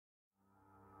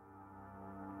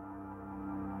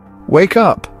Wake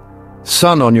up!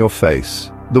 Sun on your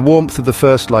face. The warmth of the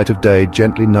first light of day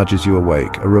gently nudges you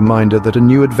awake, a reminder that a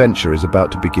new adventure is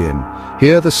about to begin.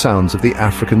 Hear the sounds of the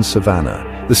African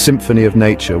savanna. The symphony of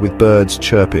nature with birds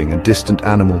chirping and distant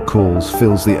animal calls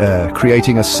fills the air,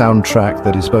 creating a soundtrack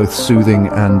that is both soothing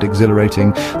and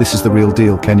exhilarating. This is the real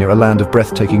deal, Kenya, a land of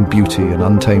breathtaking beauty and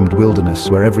untamed wilderness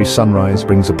where every sunrise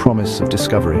brings a promise of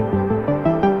discovery.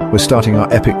 We're starting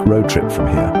our epic road trip from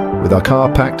here. With our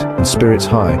car packed and spirits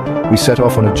high, we set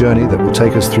off on a journey that will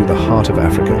take us through the heart of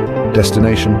Africa.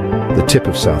 Destination, the tip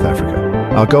of South Africa.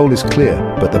 Our goal is clear,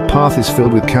 but the path is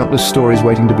filled with countless stories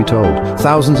waiting to be told.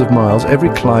 Thousands of miles, every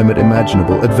climate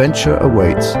imaginable, adventure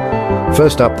awaits.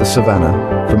 First up, the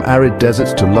savannah. From arid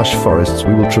deserts to lush forests,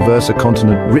 we will traverse a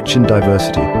continent rich in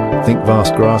diversity. Think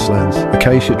vast grasslands,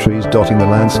 acacia trees dotting the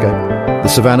landscape. The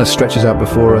savannah stretches out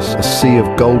before us, a sea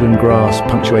of golden grass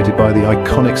punctuated by the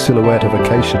iconic silhouette of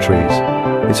acacia trees.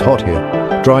 It's hot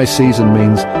here. Dry season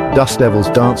means dust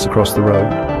devils dance across the road.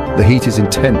 The heat is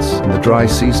intense, and the dry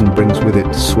season brings with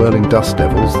it swirling dust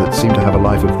devils that seem to have a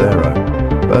life of their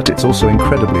own. But it's also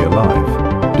incredibly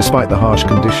alive. Despite the harsh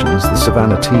conditions, the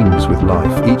savannah teems with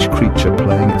life, each creature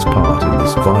playing its part in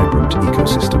this vibrant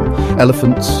ecosystem.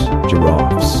 Elephants,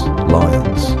 giraffes,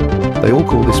 lions. They all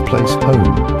call this place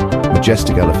home.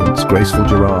 Majestic elephants, graceful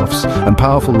giraffes, and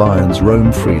powerful lions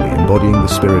roam freely, embodying the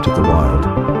spirit of the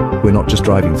wild. We're not just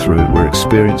driving through, we're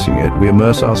experiencing it. We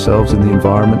immerse ourselves in the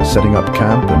environment, setting up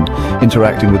camp and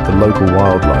interacting with the local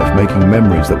wildlife, making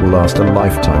memories that will last a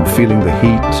lifetime, feeling the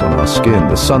heat on our skin.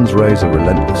 The sun's rays are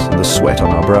relentless, and the sweat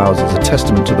on our brows is a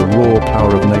testament to the raw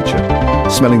power of nature.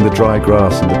 Smelling the dry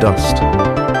grass and the dust.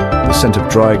 The scent of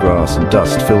dry grass and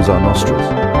dust fills our nostrils,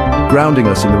 grounding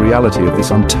us in the reality of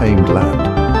this untamed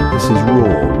land. This is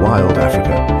raw, wild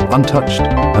Africa. Untouched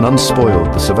and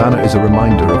unspoiled, the savannah is a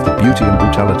reminder of the beauty and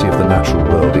brutality of the natural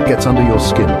world. It gets under your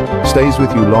skin, stays with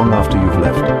you long after you've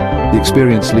left. The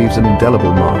experience leaves an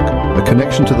indelible mark, a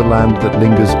connection to the land that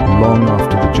lingers long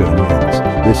after the journey ends.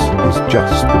 This is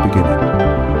just the beginning.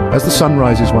 As the sun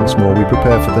rises once more, we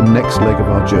prepare for the next leg of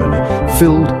our journey,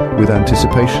 filled with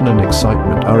anticipation and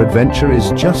excitement. Our adventure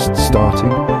is just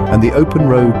starting, and the open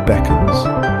road beckons.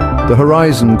 The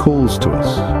horizon calls to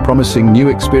us, promising new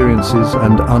experiences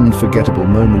and unforgettable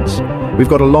moments. We've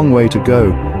got a long way to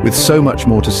go, with so much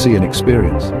more to see and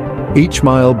experience. Each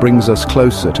mile brings us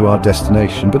closer to our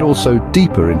destination, but also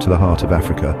deeper into the heart of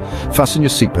Africa. Fasten your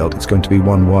seatbelt, it's going to be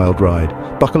one wild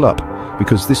ride. Buckle up,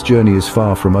 because this journey is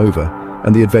far from over,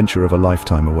 and the adventure of a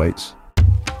lifetime awaits.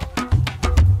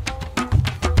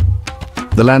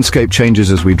 The landscape changes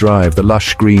as we drive. The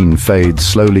lush green fades,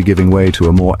 slowly giving way to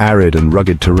a more arid and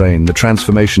rugged terrain. The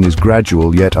transformation is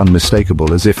gradual yet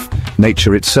unmistakable, as if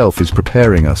nature itself is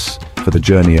preparing us for the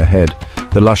journey ahead.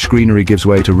 The lush greenery gives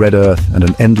way to red earth and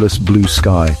an endless blue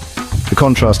sky. The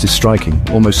contrast is striking,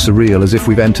 almost surreal, as if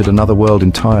we've entered another world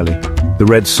entirely. The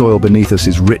red soil beneath us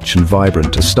is rich and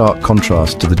vibrant, a stark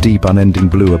contrast to the deep, unending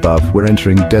blue above. We're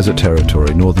entering desert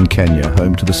territory, northern Kenya,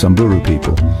 home to the Samburu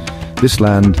people. This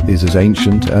land is as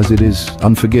ancient as it is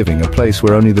unforgiving, a place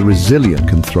where only the resilient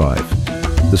can thrive.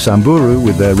 The Samburu,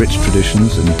 with their rich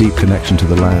traditions and deep connection to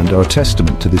the land, are a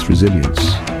testament to this resilience.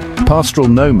 Pastoral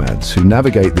nomads who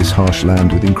navigate this harsh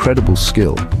land with incredible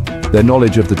skill. Their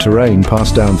knowledge of the terrain,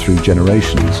 passed down through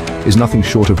generations, is nothing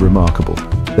short of remarkable.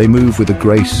 They move with a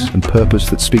grace and purpose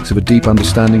that speaks of a deep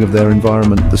understanding of their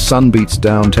environment. The sun beats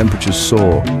down, temperatures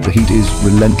soar, the heat is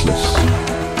relentless.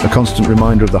 A constant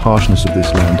reminder of the harshness of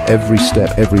this land. Every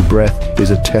step, every breath is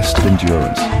a test of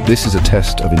endurance. This is a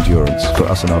test of endurance for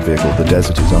us in our vehicle. The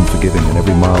desert is unforgiving, and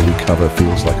every mile we cover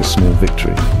feels like a small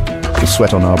victory. The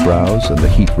sweat on our brows and the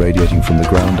heat radiating from the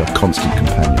ground are constant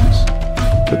companions.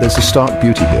 But there's a stark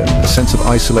beauty here, a sense of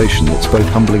isolation that's both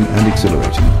humbling and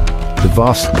exhilarating. The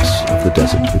vastness of the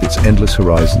desert, with its endless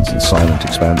horizons and silent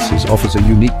expanses, offers a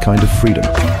unique kind of freedom.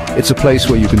 It's a place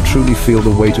where you can truly feel the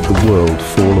weight of the world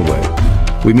fall away.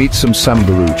 We meet some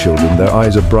Samburu children. Their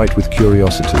eyes are bright with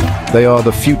curiosity. They are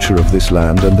the future of this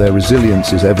land, and their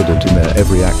resilience is evident in their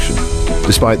every action.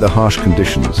 Despite the harsh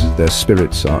conditions, their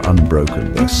spirits are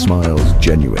unbroken, their smiles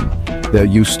genuine. They're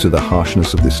used to the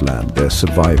harshness of this land. They're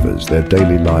survivors. Their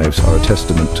daily lives are a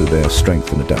testament to their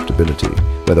strength and adaptability.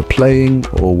 Whether playing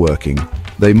or working,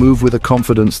 they move with a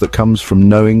confidence that comes from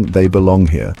knowing they belong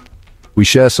here. We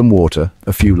share some water,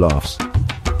 a few laughs.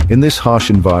 In this harsh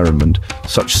environment,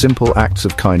 such simple acts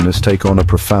of kindness take on a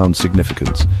profound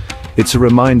significance. It's a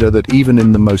reminder that even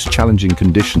in the most challenging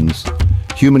conditions,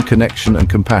 human connection and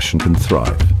compassion can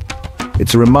thrive.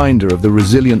 It's a reminder of the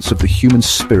resilience of the human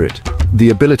spirit.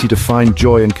 The ability to find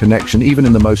joy and connection even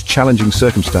in the most challenging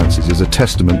circumstances is a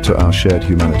testament to our shared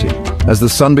humanity. As the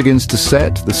sun begins to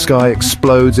set, the sky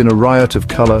explodes in a riot of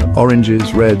color,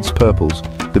 oranges, reds, purples.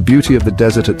 The beauty of the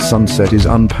desert at sunset is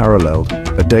unparalleled,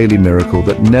 a daily miracle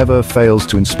that never fails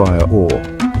to inspire awe.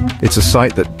 It's a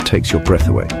sight that takes your breath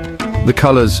away. The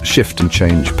colors shift and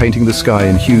change, painting the sky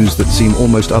in hues that seem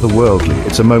almost otherworldly.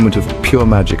 It's a moment of pure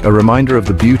magic, a reminder of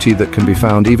the beauty that can be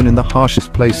found even in the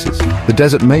harshest places. The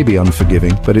desert may be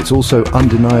unforgiving, but it's also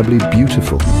undeniably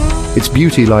beautiful. Its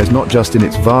beauty lies not just in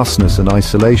its vastness and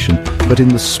isolation, but in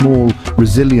the small,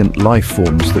 resilient life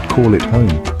forms that call it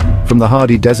home. From the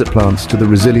hardy desert plants to the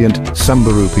resilient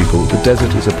Samburu people, the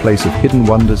desert is a place of hidden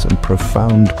wonders and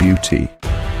profound beauty.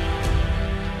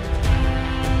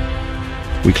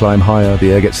 We climb higher,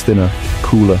 the air gets thinner,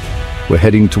 cooler. We're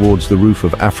heading towards the roof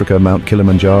of Africa, Mount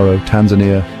Kilimanjaro,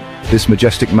 Tanzania. This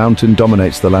majestic mountain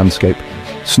dominates the landscape,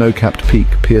 snow-capped peak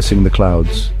piercing the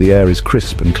clouds. The air is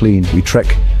crisp and clean. We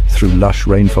trek through lush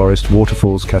rainforest,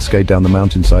 waterfalls cascade down the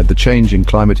mountainside. The change in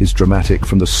climate is dramatic.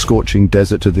 From the scorching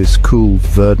desert to this cool,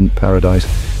 verdant paradise,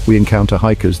 we encounter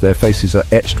hikers. Their faces are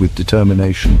etched with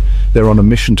determination. They're on a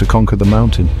mission to conquer the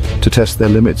mountain, to test their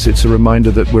limits. It's a reminder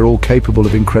that we're all capable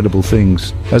of incredible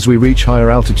things. As we reach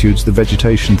higher altitudes, the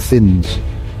vegetation thins,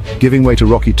 giving way to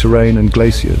rocky terrain and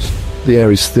glaciers. The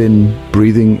air is thin,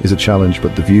 breathing is a challenge,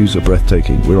 but the views are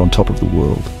breathtaking. We're on top of the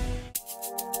world.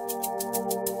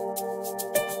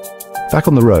 Back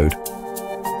on the road,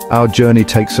 our journey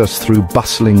takes us through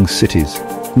bustling cities.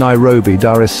 Nairobi,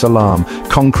 Dar es Salaam,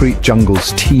 concrete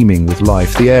jungles teeming with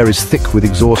life. The air is thick with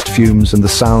exhaust fumes and the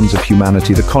sounds of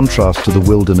humanity. The contrast to the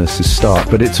wilderness is stark,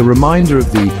 but it's a reminder of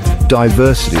the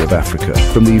diversity of Africa.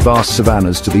 From the vast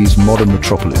savannas to these modern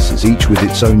metropolises, each with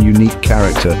its own unique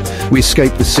character. We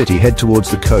escape the city, head towards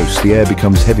the coast. The air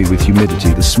becomes heavy with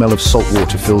humidity. The smell of salt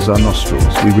water fills our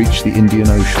nostrils. We reach the Indian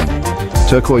Ocean,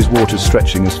 turquoise waters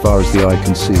stretching as far as the eye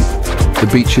can see. The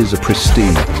beaches are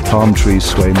pristine, palm trees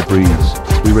sway in the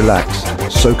breeze. We relax,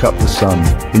 soak up the sun,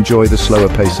 enjoy the slower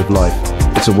pace of life.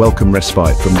 It's a welcome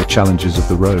respite from the challenges of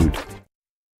the road.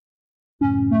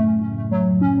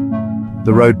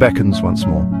 The road beckons once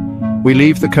more. We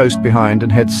leave the coast behind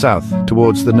and head south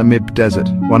towards the Namib Desert,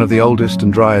 one of the oldest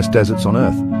and driest deserts on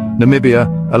Earth. Namibia,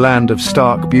 a land of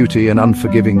stark beauty and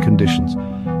unforgiving conditions.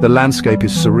 The landscape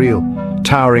is surreal,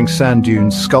 towering sand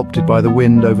dunes sculpted by the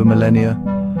wind over millennia.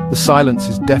 The silence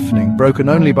is deafening, broken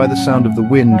only by the sound of the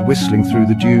wind whistling through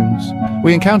the dunes.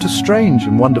 We encounter strange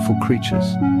and wonderful creatures,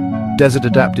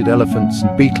 desert-adapted elephants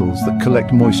and beetles that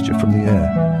collect moisture from the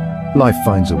air. Life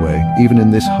finds a way, even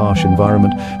in this harsh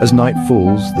environment. As night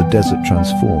falls, the desert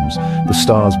transforms. The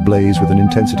stars blaze with an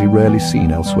intensity rarely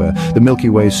seen elsewhere. The Milky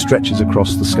Way stretches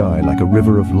across the sky like a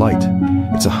river of light.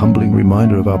 It's a humbling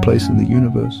reminder of our place in the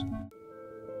universe.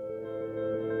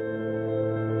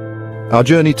 Our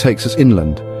journey takes us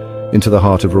inland, into the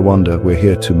heart of Rwanda. We're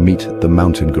here to meet the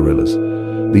mountain gorillas.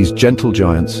 These gentle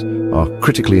giants are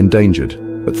critically endangered,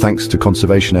 but thanks to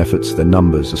conservation efforts, their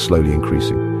numbers are slowly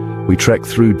increasing. We trek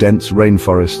through dense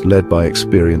rainforest led by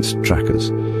experienced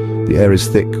trackers. The air is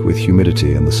thick with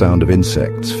humidity and the sound of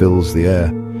insects fills the air.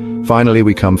 Finally,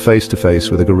 we come face to face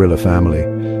with a gorilla family.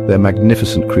 They're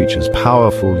magnificent creatures,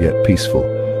 powerful yet peaceful.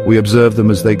 We observe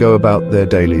them as they go about their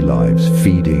daily lives,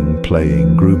 feeding,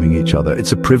 playing, grooming each other.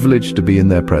 It's a privilege to be in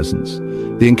their presence.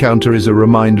 The encounter is a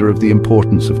reminder of the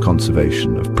importance of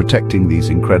conservation, of protecting these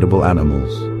incredible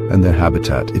animals and their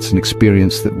habitat. It's an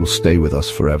experience that will stay with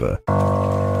us forever.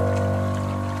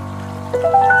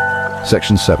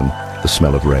 Section 7. The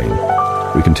smell of rain.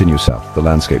 We continue south. The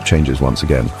landscape changes once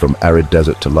again, from arid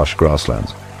desert to lush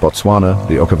grasslands. Botswana,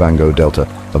 the Okavango Delta,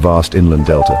 a vast inland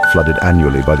delta, flooded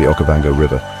annually by the Okavango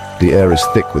River. The air is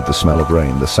thick with the smell of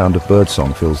rain. The sound of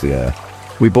birdsong fills the air.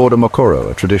 We board a mokoro,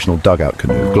 a traditional dugout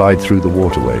canoe, glide through the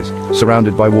waterways.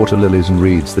 Surrounded by water lilies and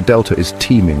reeds, the delta is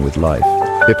teeming with life.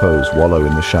 Hippos wallow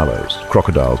in the shallows.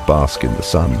 Crocodiles bask in the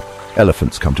sun.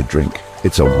 Elephants come to drink.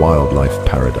 It's a wildlife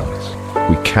paradise.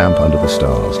 We camp under the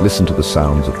stars, listen to the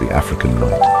sounds of the African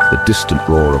night, the distant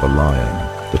roar of a lion,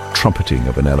 the trumpeting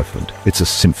of an elephant. It's a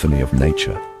symphony of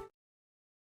nature.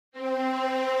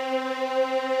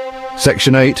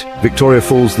 Section 8, Victoria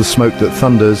Falls, the smoke that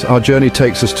thunders. Our journey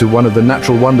takes us to one of the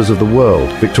natural wonders of the world,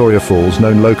 Victoria Falls,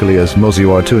 known locally as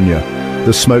Moziwatunya,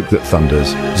 the smoke that thunders,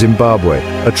 Zimbabwe,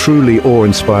 a truly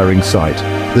awe-inspiring sight.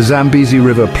 The Zambezi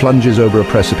River plunges over a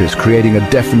precipice, creating a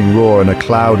deafening roar and a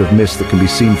cloud of mist that can be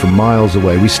seen from miles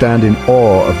away. We stand in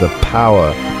awe of the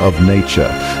power of nature.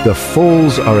 The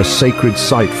falls are a sacred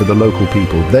site for the local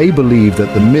people. They believe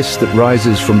that the mist that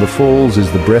rises from the falls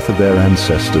is the breath of their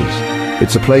ancestors.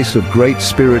 It's a place of great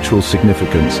spiritual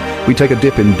significance. We take a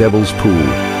dip in Devil's Pool,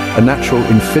 a natural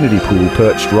infinity pool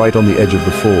perched right on the edge of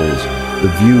the falls. The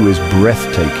view is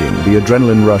breathtaking. The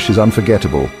adrenaline rush is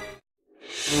unforgettable.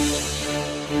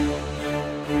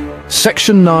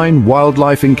 Section 9,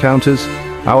 Wildlife Encounters.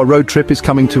 Our road trip is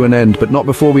coming to an end, but not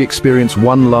before we experience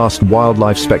one last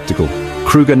wildlife spectacle.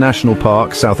 Kruger National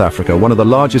Park, South Africa, one of the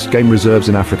largest game reserves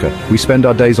in Africa. We spend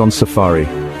our days on safari,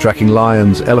 tracking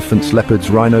lions, elephants,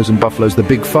 leopards, rhinos and buffaloes. The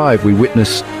Big Five. We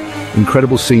witness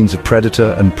incredible scenes of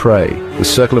predator and prey, the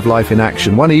circle of life in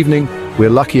action. One evening, we're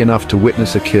lucky enough to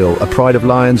witness a kill. A pride of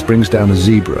lions brings down a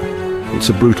zebra. It's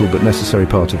a brutal but necessary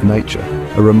part of nature,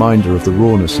 a reminder of the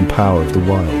rawness and power of the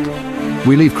wild.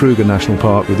 We leave Kruger National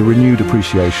Park with a renewed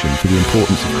appreciation for the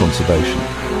importance of conservation,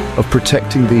 of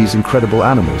protecting these incredible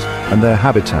animals and their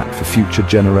habitat for future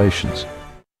generations.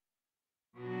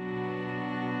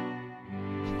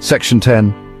 Section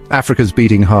 10, Africa's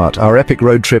Beating Heart. Our epic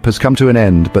road trip has come to an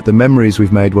end, but the memories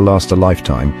we've made will last a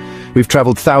lifetime. We've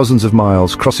traveled thousands of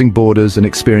miles, crossing borders and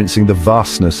experiencing the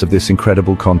vastness of this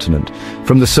incredible continent.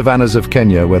 From the savannas of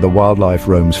Kenya, where the wildlife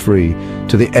roams free,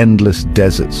 to the endless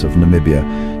deserts of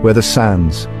Namibia, where the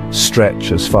sands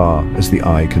stretch as far as the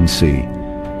eye can see.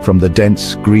 From the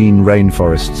dense green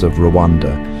rainforests of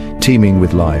Rwanda, teeming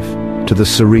with life, to the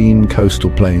serene coastal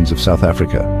plains of South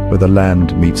Africa, where the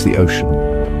land meets the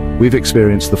ocean. We've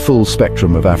experienced the full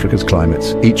spectrum of Africa's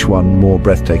climates, each one more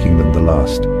breathtaking than the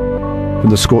last.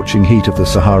 From the scorching heat of the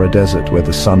Sahara Desert, where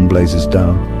the sun blazes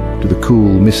down, to the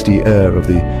cool, misty air of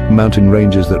the mountain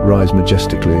ranges that rise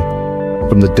majestically.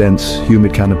 From the dense,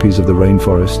 humid canopies of the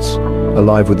rainforests,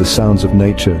 alive with the sounds of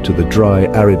nature, to the dry,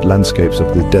 arid landscapes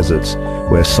of the deserts,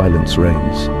 where silence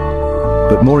reigns.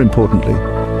 But more importantly,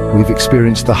 we've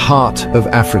experienced the heart of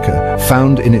Africa,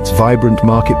 found in its vibrant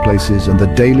marketplaces and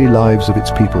the daily lives of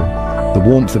its people. The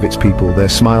warmth of its people, their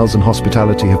smiles and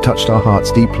hospitality have touched our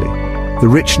hearts deeply. The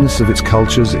richness of its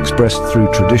cultures, expressed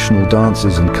through traditional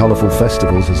dances and colorful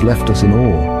festivals, has left us in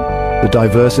awe. The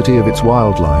diversity of its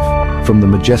wildlife, from the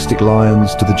majestic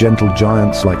lions to the gentle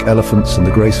giants like elephants and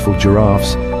the graceful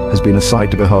giraffes, has been a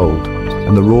sight to behold.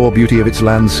 And the raw beauty of its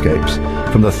landscapes,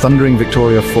 from the thundering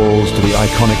Victoria Falls to the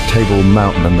iconic Table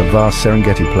Mountain and the vast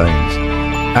Serengeti Plains.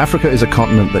 Africa is a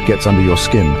continent that gets under your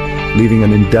skin, leaving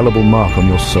an indelible mark on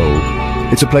your soul.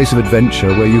 It's a place of adventure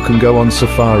where you can go on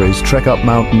safaris, trek up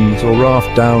mountains, or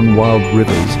raft down wild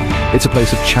rivers. It's a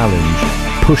place of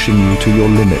challenge, pushing you to your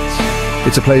limits.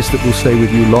 It's a place that will stay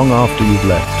with you long after you've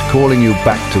left, calling you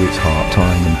back to its heart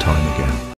time and time again.